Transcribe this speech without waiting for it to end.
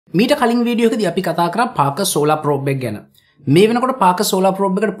මීට කලින් වීඩියෝ එකදී අපි කතා කරා පාකර් සෝලාර් ප්‍රෝබ් එක ගැන. මේ වෙනකොට පාකර් සෝලාර්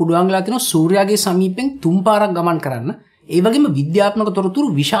ප්‍රෝබ් එකට පුළුවන් වෙලා තියෙනවා සූර්යාගේ සමීපයෙන් 3 පාරක් ගමන් කරන්න. ඒ වගේම විද්‍යාත්මක තොරතුරු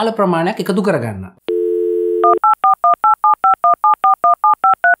විශාල ප්‍රමාණයක් එකතු කරගන්න.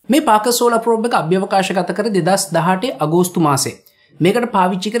 මේ පාකර් සෝලාර් ප්‍රෝබ් එක අභ්‍යවකාශගත කර 2018 අගෝස්තු මාසයේ. මේකට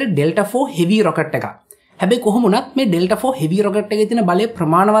පාවිච්චි කරේ Delta 4 heavy rocket එකක්. හැබැයි කොහොම වුණත් මේ Delta 4 heavy rocket එකේ තියෙන බලය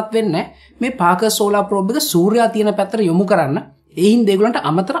ප්‍රමාණවත් වෙන්නේ මේ පාකර් සෝලාර් ප්‍රෝබ් එක සූර්යයා තියෙන පැත්තට යොමු කරන්න. ඒ හින්දා ඒගොල්ලන්ට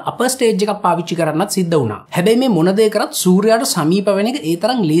අමතර අපර් ස්ටේජ් එකක් පාවිච්චි කරන්නත් සිද්ධ වුණා. හැබැයි මේ මොන දේ කරත් සූර්යයාට සමීප වෙන එක ඒ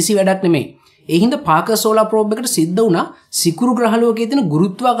තරම් ලේසි වැඩක් නෙමෙයි. ඒ හින්දා පාකර් සෝලාර් ප්‍රෝබ් එකට සිද්ධ වුණා සිකුරු ග්‍රහලෝකයේ තියෙන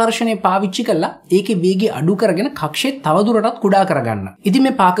ගුරුත්වාකර්ෂණය පාවිච්චි කරලා ඒකේ වේගය අඩු කරගෙන කක්ෂය තවදුරටත් කුඩා කරගන්න. ඉතින්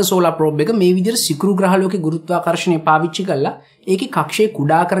මේ පාකර් සෝලාර් ප්‍රෝබ් එක මේ විදිහට සිකුරු ග්‍රහලෝකයේ ගුරුත්වාකර්ෂණය පාවිච්චි කරලා ඒකේ කක්ෂය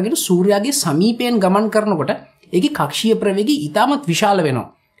කුඩා කරගෙන සූර්යාගේ සමීපයෙන් ගමන් කරනකොට ඒකේ කක්ෂීය ප්‍රවේගය ඉතාමත් විශාල වෙනවා.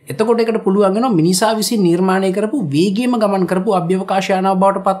 එතකොට ඒකට පුළුවන් වෙනවා මිනිසා විසින් නිර්මාණය කරපු වේගයෙන්ම ගමන් කරපු අභ්‍යවකාශ යානාවක්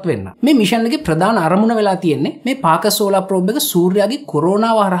බවට පත් වෙන්න. මේ මිෂන් එකේ ප්‍රධාන අරමුණ වෙලා තියෙන්නේ මේ පාකර් සෝලාර් ප්‍රෝබ් එක සූර්යාගේ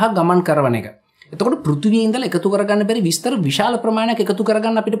කොරෝනාව හරහා ගමන් කරන එක. එතකොට පෘථිවියේ ඉඳලා එකතු කරගන්න බැරි විස්තර විශාල ප්‍රමාණයක් එකතු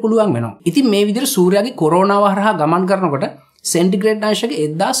කරගන්න අපිට පුළුවන් වෙනවා. ඉතින් මේ විදිහට සූර්යාගේ කොරෝනාව හරහා ගමන් කරනකොට සෙන්ටිග්‍රේඩ් අංශක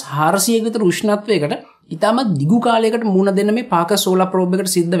 1400 විතර උෂ්ණත්වයකට ඉතාමත් දිගු කාලයකට මුහුණ දෙන්න මේ පාකර් සෝලාර් ප්‍රෝබ්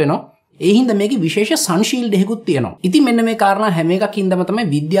එකට සිද්ධ වෙනවා. ඒ හින්දා මේකේ විශේෂ සන්ශීල්ඩ් එකකුත් තියෙනවා. ඉතින් මෙන්න මේ කාරණා හැම එකකින්දම තමයි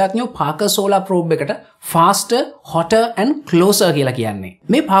විද්‍යාඥයෝ පාකර් සෝලාර් ප්‍රෝබ් එකට faster, hotter and closer කියලා කියන්නේ.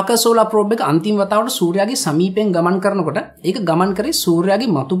 මේ පාකර් සෝලාර් ප්‍රෝබ් එක අන්තිම වතාවට සූර්යාගේ සමීපයෙන් ගමන් කරනකොට ඒක ගමන් කරේ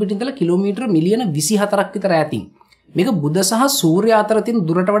සූර්යාගේ මතු පිටින් ඉඳලා කිලෝමීටර මිලියන 24ක් විතර ඈතින්. මේක බුධ සහ සූර්ය අතර තියෙන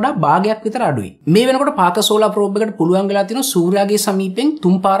දුරට වඩා භාගයක් විතර අඩුයි. මේ වෙනකොට පාකර් සෝලාර් ප්‍රෝබ් එකට පුළුවන් වෙලා තියෙනවා සූර්යාගේ සමීපයෙන්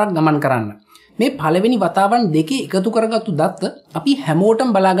 3 පාරක් ගමන් කරන්න. මේ පළවෙනි වතාවන් දෙකේ එකතු කරගත්තු දත්ත අපි හැමෝටම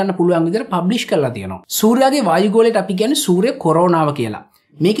බලා ගන්න පුළුවන් විදිහට පබ්ලිෂ් කරලා තියෙනවා. සූර්යාගේ වායුගෝලයට අපි කියන්නේ සූර්ය කොරෝනාව කියලා.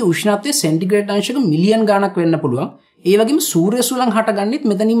 මේකේ උෂ්ණත්වය සෙන්ටිග්‍රේඩ් අංශක මිලියන් ගාණක් වෙන්න පුළුවන්. ඒ වගේම සූර්ය සුළං හටගන්නෙත්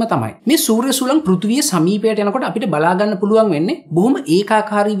මෙතනින්ම තමයි. මේ සූර්ය සුළං පෘථිවිය සමීපයට යනකොට අපිට බලා ගන්න පුළුවන් වෙන්නේ බොහොම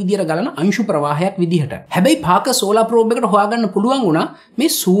ඒකාකාරී විදියට ගලන අංශු ප්‍රවාහයක් විදිහට. හැබැයි පාකර් සෝලාර් ප්‍රෝබ් එකට හොයාගන්න පුළුවන් වුණා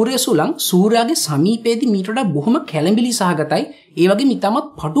මේ සූර්ය සුළං සූර්යාගේ සමීපයේදී මීට වඩා බොහොම කැළඹිලි සහගතයි. ඒ වගේම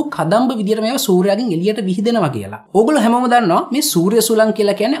ඉතාමත් පටු කදම්බ විදියට මේවා සූර්යාගෙන් එළියට විහිදෙනවා කියලා. ඕගොල්ලෝ හැමෝම දන්නවා මේ සූර්ය සුළං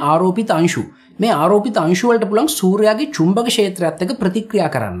කියලා කියන්නේ ආරෝපිත අංශු. මේ ආරෝපිත අංශු වලට පුළුවන් සූර්යාගේ චුම්බක ක්ෂේත්‍රයත් එක්ක ප්‍රතික්‍රියා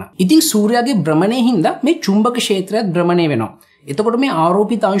කරන්න. ඉතින් සූර්යාගේ භ්‍රමණයේ හින්දා මේ චුම්බක ක්ෂේත්‍රයත් භ්‍රමණය වෙනවා. එතකොට මේ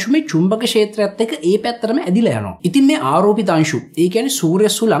ආරෝපිත අංශු මේ චුම්බක ක්ෂේත්‍රයත් එක්ක ඒ පැත්තටම ඇදිලා යනවා. ඉතින් මේ ආරෝපිත අංශු, ඒ කියන්නේ සූර්ය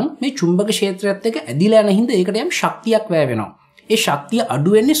සුළං මේ චුම්බක ක්ෂේත්‍රයත් එක්ක ඇදිලා යන හින්දා ඒකට යම් ශක්තියක් වැය වෙනවා. ඒ ශක්තිය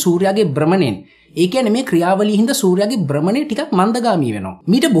අඩු වෙන්නේ සූර්යාගේ භ්‍රමණයෙන්. ඒ කියන්නේ මේ ක්‍රියාවලිය හින්දා සූර්යාගේ භ්‍රමණය ටිකක් මන්දගාමී වෙනවා.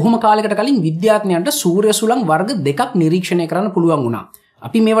 මීට බොහොම කාලයකට කලින් විද්‍යාඥයන්ට සූර්ය සුළං වර්ග දෙකක් නිරීක්ෂණය කරන්න පුළුවන් වුණා.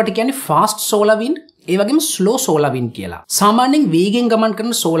 අපි මේවට කියන්නේ fast solar wind, ඒ වගේම slow solar wind කියලා. සාමාන්‍යයෙන් වේගෙන් ගමන්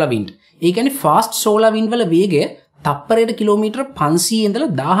කරන solar wind, ඒ කියන්නේ fast solar wind වල වේගය තප්පරයට කිලෝමීටර 500 ඉඳලා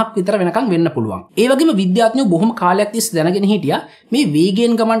 1000ක් විතර වෙනකම් වෙන්න පුළුවන්. ඒ වගේම විද්‍යාඥයෝ බොහොම කාලයක් තිස්සේ දැනගෙන හිටියා මේ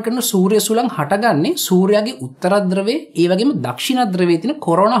වේගයෙන් ගමන් කරන සූර්ය සුළං හටගන්නේ සූර්යාගේ උත්තර ධ්‍රවයේ ඒ වගේම දක්ෂිණ ධ්‍රවයේ තියෙන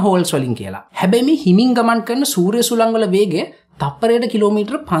කොරෝනා හෝල්ස් වලින් කියලා. හැබැයි මේ හිමින් ගමන් කරන සූර්ය සුළං වල වේගය තප්පරයට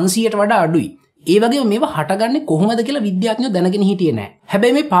කිලෝමීටර 500ට වඩා අඩුයි. ඒ වගේම මේවා හටගන්නේ කොහොමද කියලා විද්‍යාඥයෝ දැනගෙන හිටියේ නැහැ.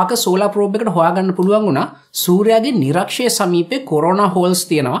 හැබැයි මේ පාකර් සෝලාර් ප්‍රෝබ් එකට හොයාගන්න පුළුවන් වුණා සූර්යාගේ නිරක්ෂය සමීපේ කොරෝනා හෝල්ස්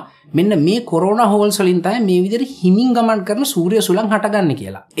තියෙනවා. මෙන්න මේ කොරෝනා හෝල්ස් වලින් තමයි මේ විදිහට හිමින් ගමන් කරන සූර්ය සුළං හටගන්නේ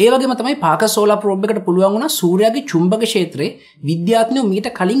කියලා. ඒ වගේම තමයි පාකර් සෝලාර් ප්‍රෝබ් එකට පුළුවන් වුණා සූර්යාගේ චුම්බක ක්ෂේත්‍රයේ විද්‍යාඥයෝ මීට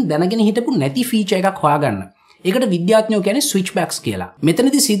කලින් දැනගෙන හිටපු නැති ෆීචර් එකක් හොයාගන්න. ඒකට විද්‍යාඥයෝ කියන්නේ ස්විච් බෑක්ස් කියලා.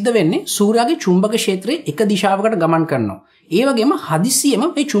 මෙතනදී සිද්ධ වෙන්නේ සූර්යාගේ චුම්බක ක්ෂේත්‍රයේ එක දිශාවකට ගමන් කරනවා. ඒ වගේම හදිසියෙම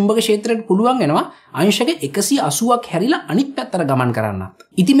මේ චුම්බක ක්ෂේත්‍රයට පුළුවන් වෙනවා අංශක 180ක් හැරිලා අනිත් පැත්තට ගමන් කරන්නත්.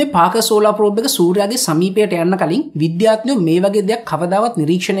 ඉතින් මේ පාකර් සෝලාර් ප්‍රෝබ් එක සූර්යාගේ සමීපයට යන්න කලින් විද්‍යාඥයෝ මේ වගේ දෙයක් කවදාවත්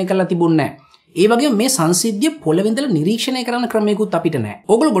නිරීක්ෂණය කරලා තිබුණේ නැහැ. ඒ වගේම මේ සංසිද්ධිය පොළවේ ඉඳලා නිරීක්ෂණය කරන්න ක්‍රමයකුත් අපිට නැහැ.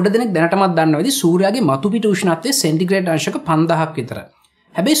 ඕගොල්ලෝ ගොඩ දෙනෙක් දැනටමත් දන්නවා ඉතින් සූර්යාගේ මතු පිට උෂ්ණත්වය සෙන්ටිග්‍රේඩ් අංශක 5000ක් විතර.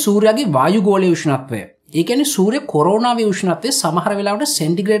 හැබැයි සූර්යාගේ වායුගෝලයේ උෂ්ණත්වය, ඒ කියන්නේ සූර්ය කොරෝනාවේ උෂ්ණත්වය සමහර වෙලාවට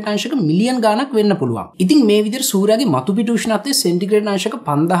සෙන්ටිග්‍රේඩ් අංශක මිලියන් ගාණක් වෙන්න පුළුවන්. ඉතින් මේ විදිහට සූර්යාගේ මතු පිට උෂ්ණත්වය සෙන්ටිග්‍රේඩ් අංශක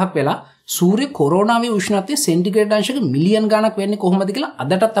 5000ක් වෙලා සූර්ය කොරෝනාවේ උෂ්ණත්වය සෙන්ටිග්‍රේඩ් අංශක මිලියන් ගාණක් වෙන්නේ කොහොමද කියලා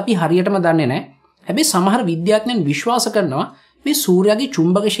අදටත් අපි හරියටම දන්නේ නැහැ. හැබැයි සමහර විද්‍යාඥයන් විශ්වාස කරනවා මේ සූර්යාගේ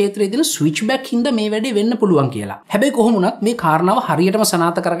චුම්බක ක්ෂේත්‍රයේ තියෙන ස්විච් බෑක් හින්දා මේ වැඩේ වෙන්න පුළුවන් කියලා. හැබැයි කොහොම වුණත් මේ කාරණාව හරියටම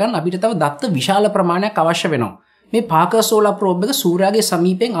සනාථ කරගන්න අපිට තව දත්ත විශාල ප්‍රමාණයක් අවශ්‍ය වෙනවා. මේ පාකර් සෝලාර් ප්‍රෝබ් එක සූර්යාගේ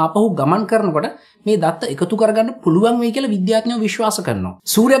සමීපයෙන් ආපහු ගමන් කරනකොට මේ දත්ත එකතු කරගන්න පුළුවන් වෙයි කියලා විද්‍යාඥයෝ විශ්වාස කරනවා.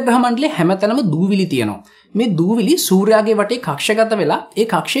 සූර්යග්‍රහ මණ්ඩලයේ හැමතැනම දූවිලි තියෙනවා. මේ දූවිලි සූර්යාගේ වටේ කක්ෂගත වෙලා ඒ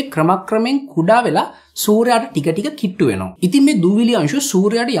කක්ෂයේ ක්‍රමක්‍රමයෙන් කුඩා වෙලා සූර්යාට ටික ටික කිට්ටු වෙනවා. ඉතින් මේ දූවිලි අංශු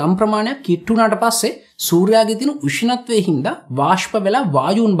සූර්යාට යම් ප්‍රමාණයක් කිට්ටු වුණාට පස්සේ සූර්යාගේ තියෙන උෂ්ණත්වයේ හින්දා වාෂ්ප වෙලා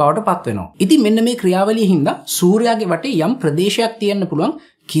වායුන් බවට පත් වෙනවා. ඉතින් මෙන්න මේ ක්‍රියාවලිය හින්දා සූර්යාගේ වටේ යම් ප්‍රදේශයක් තියෙන්න පුළුවන්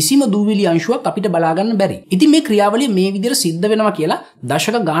කිසිම දූවිලි අංශුවක් අපිට බලා ගන්න බැරි. ඉතින් මේ ක්‍රියාවලිය මේ විදිහට සිද්ධ වෙනවා කියලා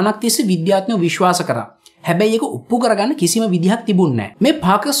දශක ගාණක් තිස්සේ විද්‍යාඥයෝ විශ්වාස කරා. හැබැයි ඒක ඔප්පු කරගන්න කිසිම විදිහක් තිබුණේ නැහැ. මේ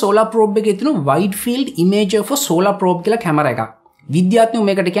පාකර් සෝලාර් ප්‍රෝබ් එකේ තියෙන wide field imager for solar probe කියලා කැමරා එකක්. විද්‍යාඥයෝ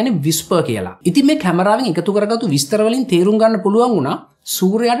මේකට කියන්නේ විස්පර් කියලා. ඉතින් මේ කැමරාවෙන් එකතු කරගත්තු විස්තර වලින් තේරුම් ගන්න පුළුවන් වුණා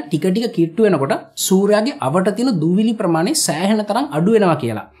සූර්යයාට ටික ටික කිට්ටු වෙනකොට සූර්යාගේ අවට තියෙන දූවිලි ප්‍රමාණය සෑහෙන තරම් අඩු වෙනවා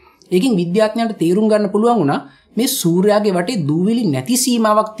කියලා. ඒකෙන් විද්‍යාඥයන්ට තේරුම් ගන්න පුළුවන් වුණා මේ සූර්යාගේ වටේ දූවිලි නැති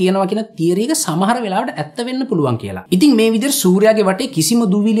සීමාවක් තියෙනවා කියන තියරි එක සමහර වෙලාවට ඇත්ත වෙන්න පුළුවන් කියලා. ඉතින් මේ විදිහට සූර්යාගේ වටේ කිසිම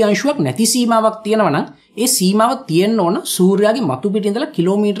දූවිලි අංශුවක් නැති සීමාවක් තියෙනවා නම් ඒ සීමාව තියෙන්න ඕන සූර්යාගේ මතු පිට ඉඳලා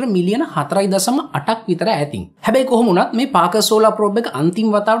කිලෝමීටර මිලියන 4.8ක් විතර ඈතින්. හැබැයි කොහොම වුණත් මේ පාකර් සෝලාර් ප්‍රෝබ් එක අන්තිම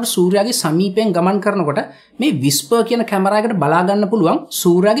වතාවට සූර්යාගේ සමීපයෙන් ගමන් කරනකොට මේ විස්පර් කියන කැමරාවකට බලා ගන්න පුළුවන්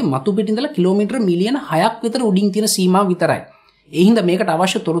සූර්යාගේ මතු පිට ඉඳලා කිලෝමීටර මිලියන 6ක් විතර උඩින් තියෙන සීමාව විතරයි. ඒ හින්දා මේකට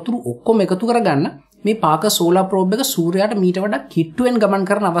අවශ්‍ය තොරතුරු ඔක්කොම එකතු කරගන්න මේ පාකර් සෝලාර් ප්‍රෝබ් එක සූර්යාට මීට වඩා කිට්ටුවෙන් ගමන්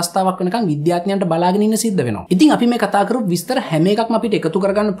කරන අවස්ථාවක් වෙනකන් විද්‍යාඥයන්ට බලාගෙන ඉන්න සිද්ධ වෙනවා. ඉතින් අපි මේ කතා කරපු විස්තර හැම එකක්ම අපිට එකතු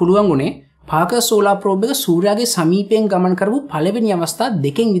කරගන්න පුළුවන් උනේ පාකර් සෝලාර් ප්‍රෝබ් එක සූර්යාගේ සමීපයෙන් ගමන් කරපු පළවෙනි අවස්ථා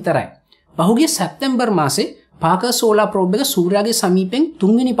දෙකෙන් විතරයි. පහුගිය සැප්තැම්බර් මාසේ පාකර් සෝලාර් ප්‍රෝබ් එක සූර්යාගේ සමීපයෙන්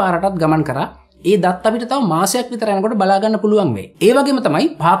තුන්වෙනි පාරටත් ගමන් කරා. ඒ දත් අපිට තව මාසයක් විතර යනකොට බලා ගන්න පුළුවන් වෙයි. ඒ වගේම තමයි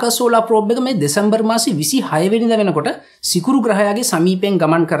පාකර් සෝලාර් ප්‍රෝබ් එක මේ දෙසැම්බර් මාසේ 26 වෙනිදා වෙනකොට සිකුරු ග්‍රහයාගේ සමීපයෙන්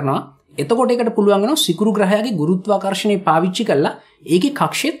ගමන් කරනවා. එතකොට ඒකට පුළුවන් වෙනවා සිකුරු ග්‍රහයාගේ ගුරුත්වාකර්ෂණය පාවිච්චි කරලා ඒකේ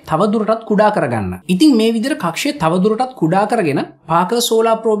කක්ෂය තවදුරටත් කුඩා කරගන්න. ඉතින් මේ විදිහට කක්ෂය තවදුරටත් කුඩා කරගෙන පාකර්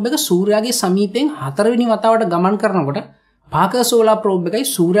සෝලාර් ප්‍රෝබ් එක සූර්යාගේ සමීපයෙන් 4 වෙනි වතාවට ගමන් කරනකොට පාකර් සෝලාර් ප්‍රෝබ් එකයි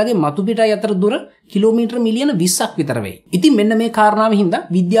සූර්යාගේ මතු පිටයි අතර දුර කිලෝමීටර මිලියන 20ක් විතර වෙයි. ඉතින් මෙන්න මේ කාරණාව හින්දා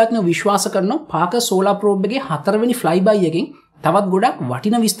විද්‍යාඥයෝ විශ්වාස කරනවා පාකර් සෝලාර් ප්‍රෝබ් එකේ 4 වෙනි ෆ්ලයිබයි එකෙන් තවත් ගොඩක්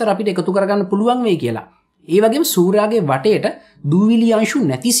වටිනා විස්තර අපිට එකතු කරගන්න පුළුවන් වෙයි කියලා. ඒ වගේම සූර්යාගේ වටේට දූවිලි අංශු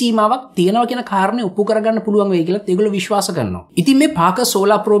නැති සීමාවක් තියෙනවා කියන කාරණේ ඔප්පු කරගන්න පුළුවන් වෙයි කියලා ඒගොල්ලෝ විශ්වාස කරනවා. ඉතින් මේ පාකර්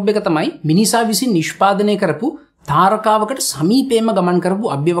සෝලාර් ප්‍රෝබ් එක තමයි මිනිසා විසින් නිෂ්පාදනය කරපු තාරකාවකට සමීපයෙන්ම ගමන්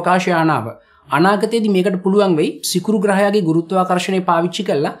කරපු අභ්‍යවකාශ යානාව. අනාගතයේදී මේකට පුළුවන් වෙයි සිකුරු ග්‍රහයාගේ ගුරුත්වාකර්ෂණය පාවිච්චි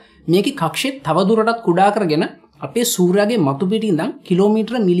කරලා මේකේ කක්ෂය තවදුරටත් කුඩා කරගෙන අපේ සූර්යාගේ මතු පිට ඉඳන්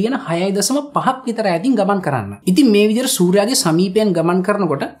කිලෝමීටර මිලියන 6.5ක් විතර ඈතින් ගමන් කරන්න. ඉතින් මේ විදිහට සූර්යාගේ සමීපයෙන් ගමන්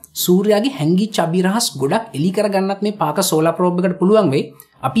කරනකොට සූර්යාගේ හැංගිච්ච අභිරහස් ගොඩක් එලි කරගන්නත් මේ පාකර් සෝලාර් ප්‍රෝබ් එකට පුළුවන් වෙයි.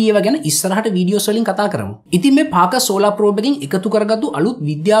 අපි ඒව ගැන ඉස්සරහට වීඩියෝස් වලින් කතා කරමු. ඉතින් මේ පාකර් සෝලාර් ප්‍රෝබ් එකෙන් එකතු කරගත්තු අලුත්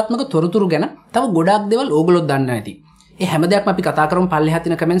විද්‍යාත්මක තොරතුරු ගැන තව ගොඩාක් දේවල් ඕගොල්ලෝ දන්නවා ඇති. ඒ හැම දෙයක්ම අපි කතා කරමු පල්ලෙහා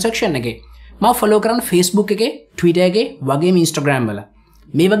තියෙන කමෙන්ට් සෙක්ෂන් එකේ. මාව ෆලෝ කරන්න Facebook එකේ, Twitter එකේ, වගේම Instagram වල.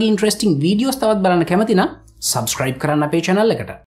 මේ වගේ ඉන්ටරෙස්ටිං වීඩියෝස් තවත් බලන්න කැමති නම් subscribe කරන්න අපේ channel එකට.